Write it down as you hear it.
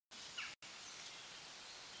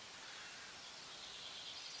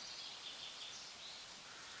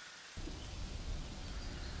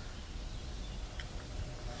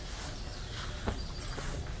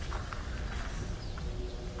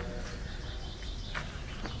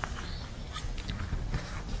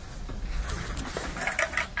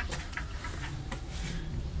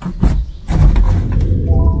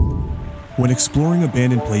When exploring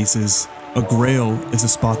abandoned places, a grail is a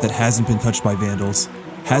spot that hasn't been touched by vandals,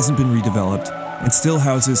 hasn't been redeveloped, and still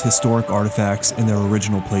houses historic artifacts in their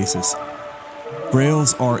original places.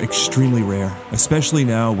 Grails are extremely rare, especially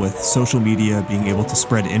now with social media being able to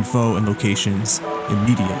spread info and locations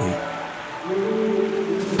immediately.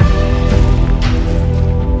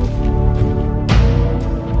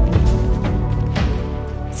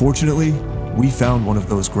 Fortunately, we found one of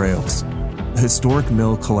those grails, a historic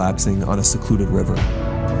mill collapsing on a secluded river.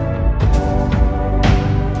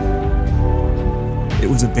 It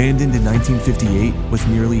was abandoned in 1958 with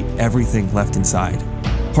nearly everything left inside.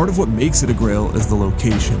 Part of what makes it a grail is the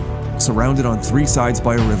location, surrounded on 3 sides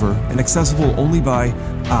by a river and accessible only by,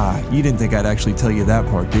 you didn't think I'd actually tell you that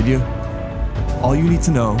part, did you? All you need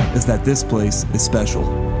to know is that this place is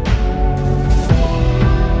special.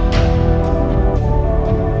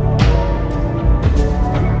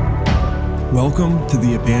 Welcome to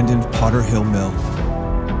the abandoned Potter Hill Mill.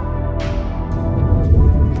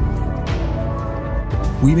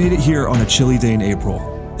 We made it here on a chilly day in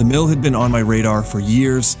April. The mill had been on my radar for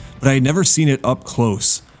years, but I had never seen it up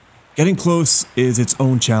close. Getting close is its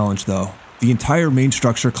own challenge though. The entire main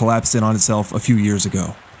structure collapsed in on itself a few years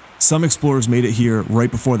ago. Some explorers made it here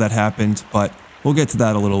right before that happened, but we'll get to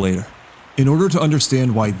that a little later. In order to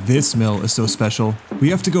understand why this mill is so special, we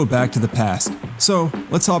have to go back to the past. So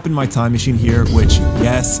let's hop in my time machine here, which,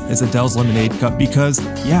 yes, is a Dell's lemonade cup because,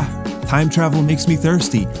 time travel makes me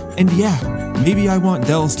thirsty. And maybe I want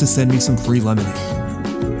Dell's to send me some free lemonade.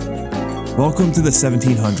 Welcome to the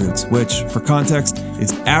 1700s, which, for context,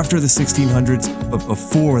 is after the 1600s, but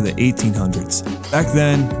before the 1800s. Back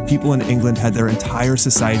then, people in England had their entire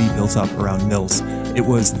society built up around mills. It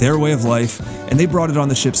was their way of life, and they brought it on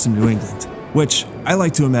the ships to New England, which I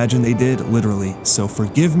like to imagine they did literally, so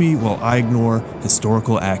forgive me while I ignore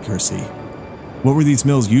historical accuracy. What were these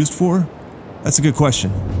mills used for? That's a good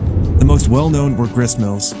question. The most well-known were grist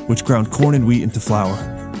mills, which ground corn and wheat into flour,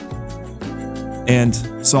 and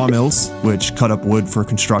sawmills, which cut up wood for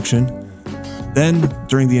construction. Then,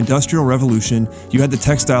 during the Industrial Revolution, you had the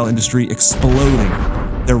textile industry exploding.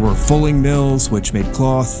 There were fulling mills, which made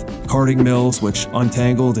cloth, carding mills, which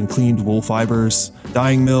untangled and cleaned wool fibers,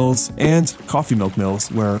 dyeing mills, and coffee milk mills,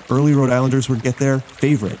 where early Rhode Islanders would get their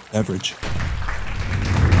favorite beverage.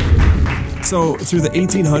 So, through the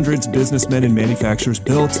 1800s, businessmen and manufacturers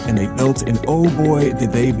built, and oh boy,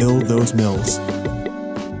 did they build those mills.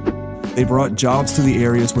 They brought jobs to the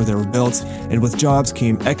areas where they were built, and with jobs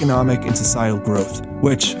came economic and societal growth,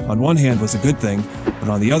 which, on one hand, was a good thing, but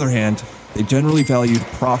on the other hand, they generally valued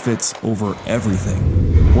profits over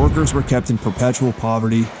everything. Workers were kept in perpetual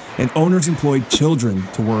poverty, and owners employed children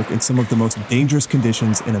to work in some of the most dangerous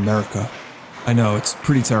conditions in America. I know, it's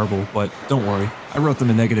pretty terrible, but don't worry, I wrote them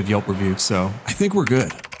a negative Yelp review, so I think we're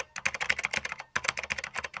good.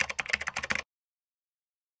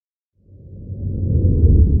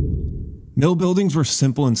 Mill buildings were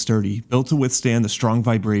simple and sturdy, built to withstand the strong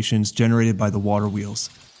vibrations generated by the water wheels.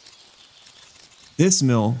 This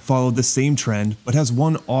mill followed the same trend, but has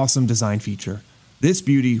one awesome design feature. This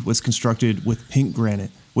beauty was constructed with pink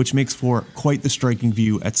granite, which makes for quite the striking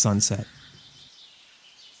view at sunset.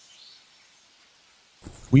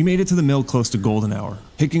 We made it to the mill close to golden hour,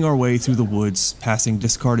 picking our way through the woods, passing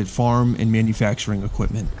discarded farm and manufacturing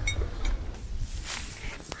equipment.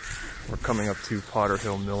 We're coming up to Potter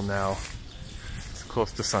Hill Mill now. It's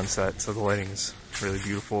close to sunset, so the lighting is really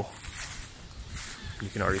beautiful. You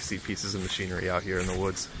can already see pieces of machinery out here in the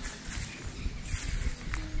woods.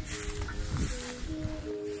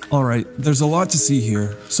 Alright, there's a lot to see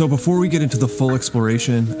here, so before we get into the full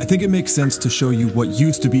exploration, I think it makes sense to show you what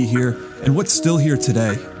used to be here and what's still here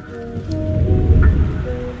today.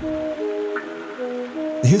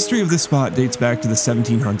 The history of this spot dates back to the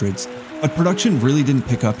 1700s, but production really didn't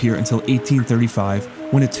pick up here until 1835,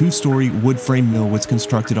 when a 2-story wood frame mill was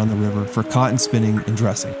constructed on the river for cotton spinning and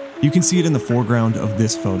dressing. You can see it in the foreground of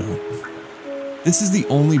this photo. This is the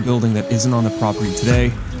only building that isn't on the property today,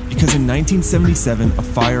 because in 1977, a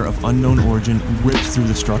fire of unknown origin ripped through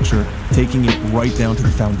the structure, taking it right down to the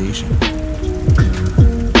foundation.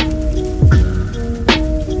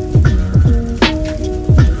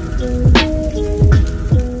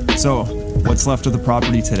 So, what's left of the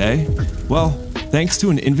property today? Well, thanks to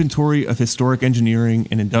an inventory of historic engineering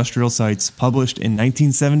and industrial sites published in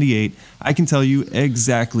 1978, I can tell you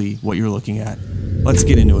exactly what you're looking at. Let's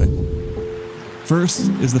get into it. First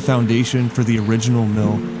is the foundation for the original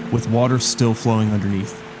mill, with water still flowing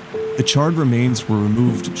underneath. The charred remains were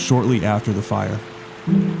removed shortly after the fire.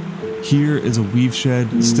 Here is a weave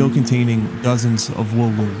shed still containing dozens of wool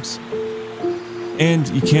looms. And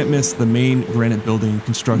you can't miss the main granite building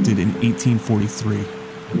constructed in 1843.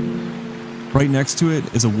 Right next to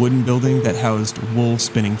it is a wooden building that housed wool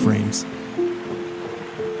spinning frames.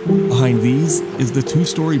 Behind these is the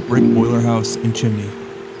 2-story brick boiler house and chimney.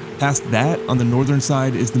 Past that, on the northern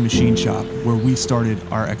side, is the machine shop where we started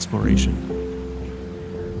our exploration.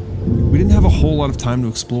 We didn't have a whole lot of time to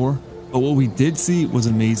explore, but what we did see was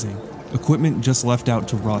amazing. Equipment just left out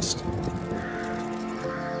to rust.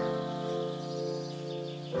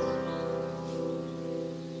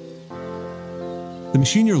 The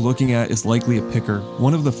machine you're looking at is likely a picker,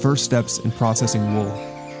 one of the first steps in processing wool.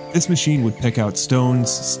 This machine would pick out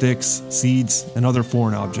stones, sticks, seeds, and other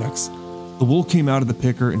foreign objects. The wool came out of the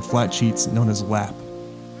picker in flat sheets known as lap.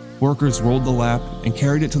 Workers rolled the lap and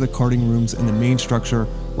carried it to the carting rooms in the main structure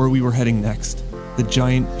where we were heading next, the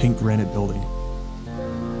giant pink granite building.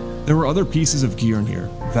 There were other pieces of gear in here,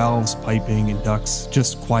 valves, piping, and ducts,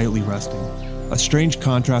 just quietly resting. A strange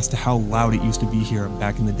contrast to how loud it used to be here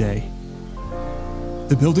back in the day.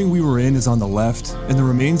 The building we were in is on the left, and the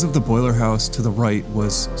remains of the boiler house to the right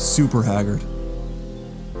was super haggard.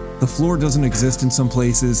 The floor doesn't exist in some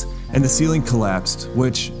places, and the ceiling collapsed,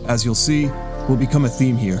 which, as you'll see, will become a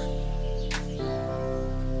theme here.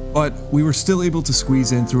 But we were still able to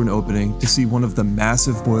squeeze in through an opening to see one of the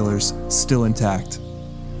massive boilers still intact.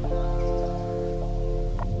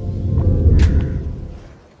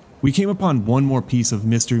 We came upon one more piece of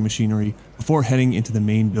mystery machinery before heading into the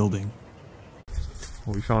main building.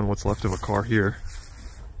 Well, we found what's left of a car here.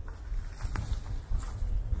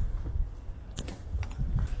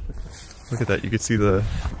 Look at that, you can see the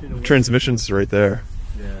transmissions right there.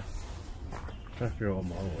 Yeah. I'm trying to figure out what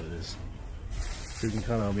model it is. So you can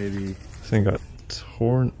kind of maybe... This thing got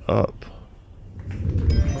torn up.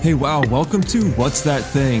 Hey wow, welcome to What's That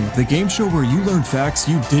Thing, the game show where you learn facts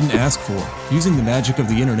you didn't ask for. Using the magic of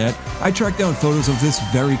the internet, I tracked down photos of this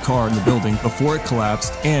very car in the building before it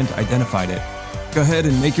collapsed and identified it. Go ahead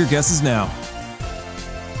and make your guesses now.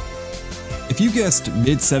 If you guessed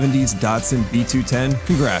mid-70s Datsun B210,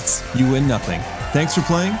 congrats, you win nothing. Thanks for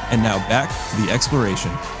playing, and now back to the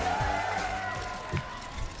exploration.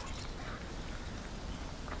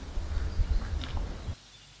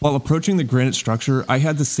 While approaching the granite structure, I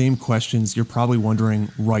had the same questions you're probably wondering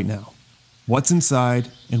right now. What's inside,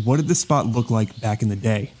 and what did this spot look like back in the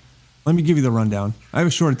day? Let me give you the rundown. I have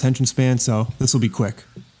a short attention span, so this will be quick.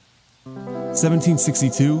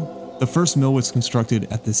 1762, the first mill was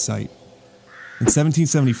constructed at this site. In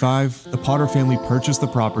 1775, the Potter family purchased the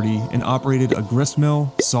property and operated a grist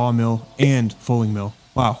mill, sawmill, and fulling mill.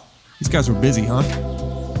 Wow, these guys were busy, huh?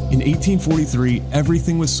 In 1843,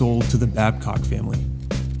 everything was sold to the Babcock family,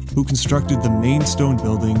 who constructed the main stone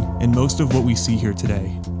building and most of what we see here today.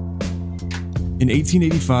 In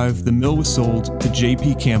 1885, the mill was sold to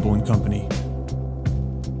J.P. Campbell and Company.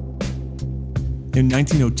 In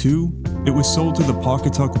 1902, it was sold to the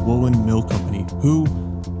Pawcatuck Woolen Mill Company, who,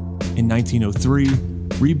 in 1903,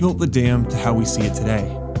 rebuilt the dam to how we see it today.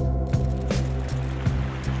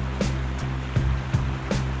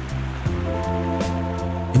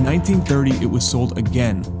 In 1930, it was sold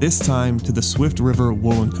again, this time to the Swift River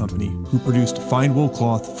Woolen Company, who produced fine wool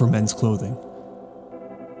cloth for men's clothing.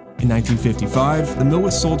 In 1955, the mill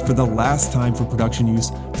was sold for the last time for production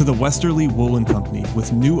use to the Westerly Woolen Company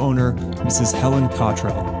with new owner Mrs. Helen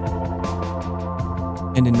Cottrell.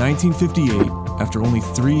 And in 1958, after only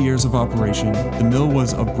 3 years of operation, the mill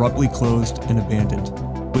was abruptly closed and abandoned,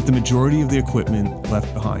 with the majority of the equipment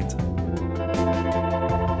left behind.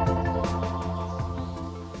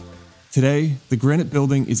 Today, the granite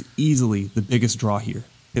building is easily the biggest draw here.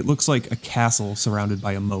 It looks like a castle surrounded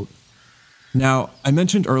by a moat. Now, I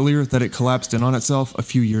mentioned earlier that it collapsed in on itself a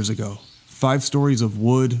few years ago. 5 stories of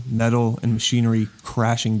wood, metal, and machinery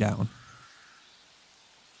crashing down.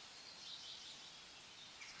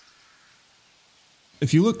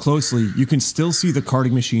 If you look closely, you can still see the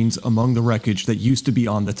carting machines among the wreckage that used to be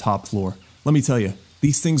on the top floor. Let me tell you,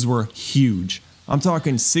 these things were huge. I'm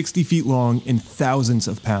talking 60 feet long and thousands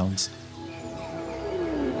of pounds.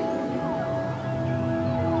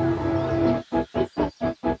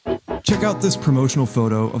 Check out this promotional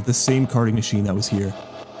photo of the same carting machine that was here.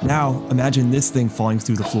 Now, imagine this thing falling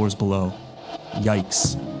through the floors below.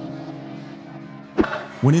 Yikes.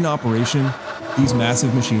 When in operation, these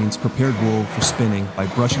massive machines prepared wool for spinning by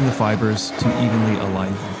brushing the fibers to evenly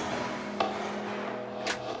align them.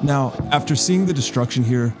 Now, after seeing the destruction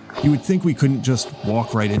here, you would think we couldn't just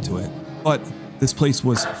walk right into it, but this place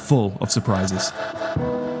was full of surprises.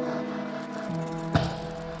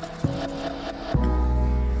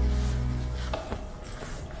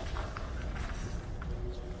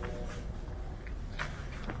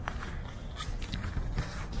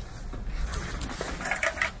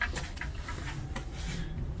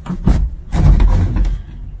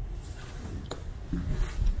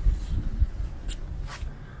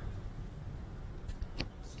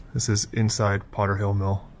 This is inside Potter Hill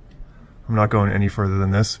Mill. I'm not going any further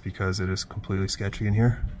than this because it is completely sketchy in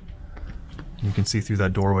here. You can see through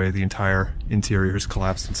that doorway the entire interior is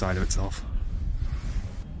collapsed inside of itself.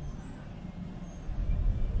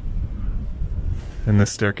 And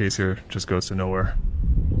this staircase here just goes to nowhere.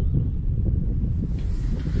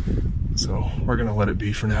 So we're gonna let it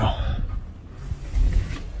be for now.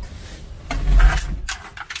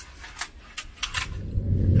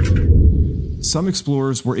 Some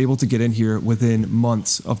explorers were able to get in here within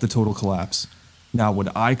months of the total collapse. Now, would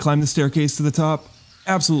I climb the staircase to the top?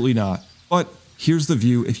 Absolutely not. But here's the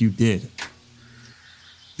view if you did.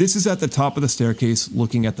 This is at the top of the staircase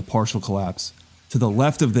looking at the partial collapse. To the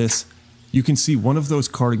left of this, you can see one of those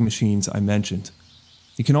carding machines I mentioned.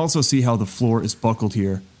 You can also see how the floor is buckled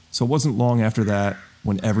here, so it wasn't long after that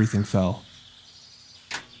when everything fell.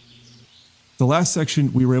 The last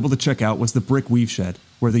section we were able to check out was the brick weave shed,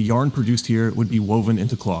 where the yarn produced here would be woven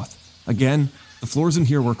into cloth. Again, the floors in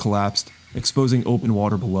here were collapsed, exposing open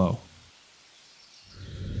water below.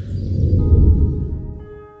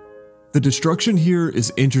 The destruction here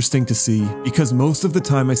is interesting to see because most of the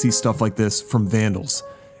time I see stuff like this from vandals.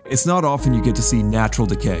 It's not often you get to see natural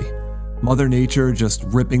decay. Mother Nature just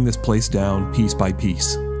ripping this place down piece by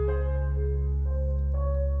piece.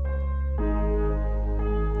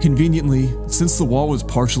 Conveniently, since the wall was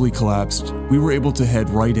partially collapsed, we were able to head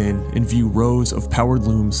right in and view rows of powered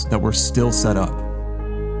looms that were still set up.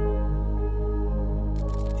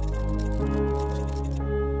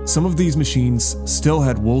 Some of these machines still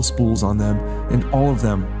had wool spools on them, and all of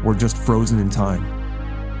them were just frozen in time.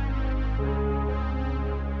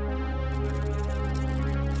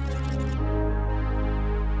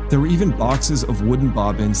 There were even boxes of wooden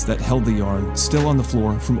bobbins that held the yarn still on the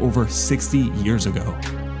floor from over 60 years ago.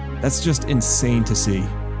 That's just insane to see.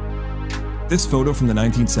 This photo from the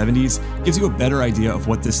 1970s gives you a better idea of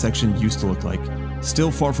what this section used to look like.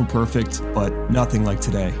 Still far from perfect, but nothing like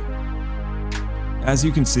today. As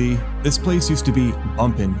you can see, this place used to be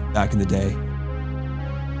bumpin' back in the day.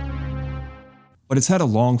 But it's had a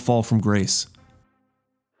long fall from grace.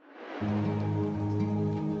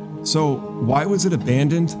 So, why was it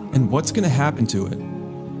abandoned, and what's going to happen to it?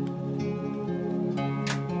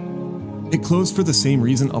 It closed for the same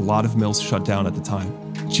reason a lot of mills shut down at the time: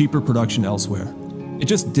 cheaper production elsewhere. It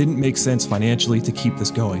just didn't make sense financially to keep this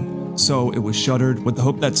going, so it was shuttered with the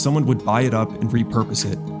hope that someone would buy it up and repurpose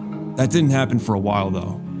it. That didn't happen for a while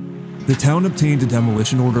though. The town obtained a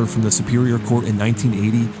demolition order from the Superior Court in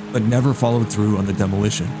 1980, but never followed through on the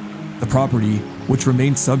demolition. The property, which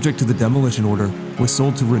remained subject to the demolition order, was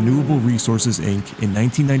sold to Renewable Resources Inc. in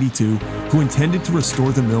 1992, who intended to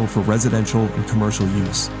restore the mill for residential and commercial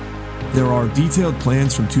use. There are detailed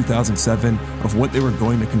plans from 2007 of what they were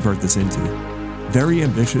going to convert this into. Very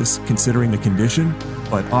ambitious considering the condition,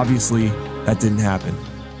 but obviously that didn't happen.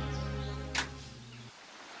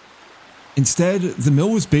 Instead, the mill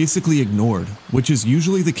was basically ignored, which is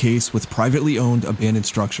usually the case with privately owned abandoned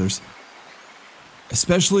structures,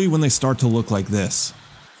 especially when they start to look like this.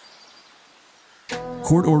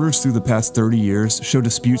 Court orders through the past 30 years show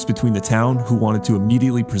disputes between the town, who wanted to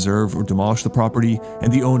immediately preserve or demolish the property,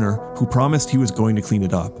 and the owner, who promised he was going to clean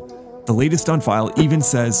it up. The latest on file even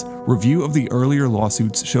says, review of the earlier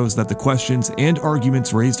lawsuits shows that the questions and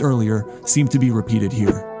arguments raised earlier seem to be repeated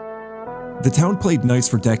here. The town played nice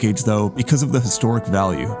for decades though because of the historic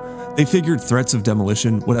value. They figured threats of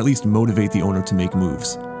demolition would at least motivate the owner to make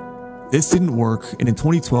moves. This didn't work, and in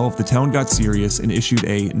 2012 the town got serious and issued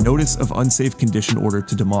a Notice of Unsafe Condition order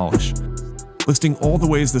to demolish, listing all the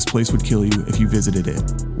ways this place would kill you if you visited it.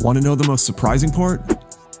 Want to know the most surprising part?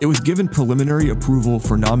 It was given preliminary approval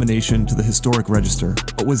for nomination to the Historic Register,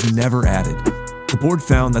 but was never added. The board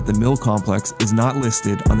found that the mill complex is not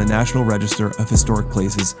listed on the National Register of Historic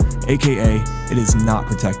Places, aka it is not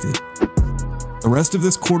protected. The rest of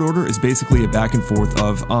this court order is basically a back and forth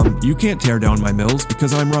of, you can't tear down my mills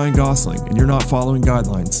because I'm Ryan Gosling and you're not following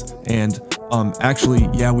guidelines, and, actually,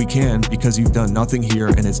 yeah we can because you've done nothing here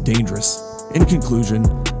and it's dangerous. In conclusion,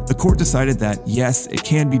 the court decided that yes, it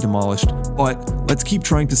can be demolished, but let's keep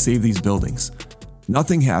trying to save these buildings.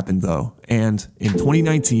 Nothing happened though, and in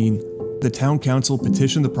 2019, the town council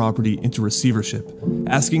petitioned the property into receivership,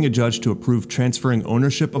 asking a judge to approve transferring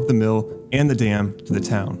ownership of the mill and the dam to the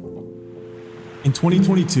town. In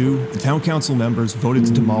 2022, the town council members voted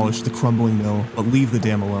to demolish the crumbling mill but leave the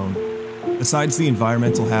dam alone. Besides the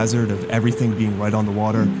environmental hazard of everything being right on the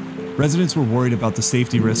water, residents were worried about the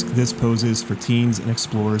safety risk this poses for teens and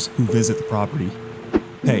explorers who visit the property.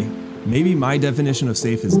 Hey, maybe my definition of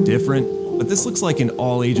safe is different, but this looks like an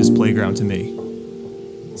all-ages playground to me.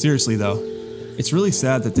 Seriously though, it's really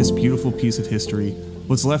sad that this beautiful piece of history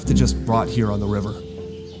was left to just rot here on the river.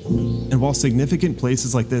 And while significant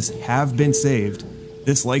places like this have been saved,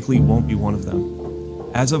 this likely won't be one of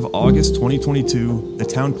them. As of August 2022, the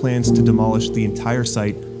town plans to demolish the entire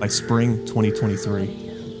site by spring 2023.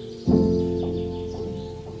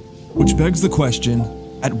 Which begs the question,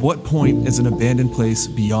 at what point is an abandoned place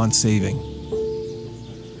beyond saving?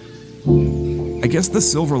 I guess the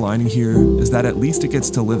silver lining here is that at least it gets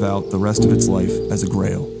to live out the rest of its life as a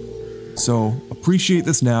grail. So appreciate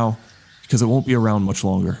this now, because it won't be around much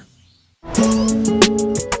longer.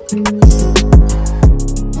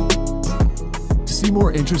 To see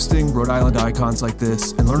more interesting Rhode Island icons like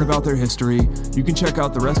this and learn about their history, you can check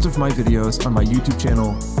out the rest of my videos on my YouTube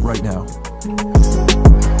channel right now.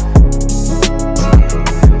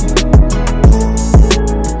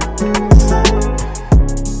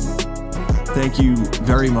 Thank you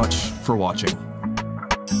very much for watching.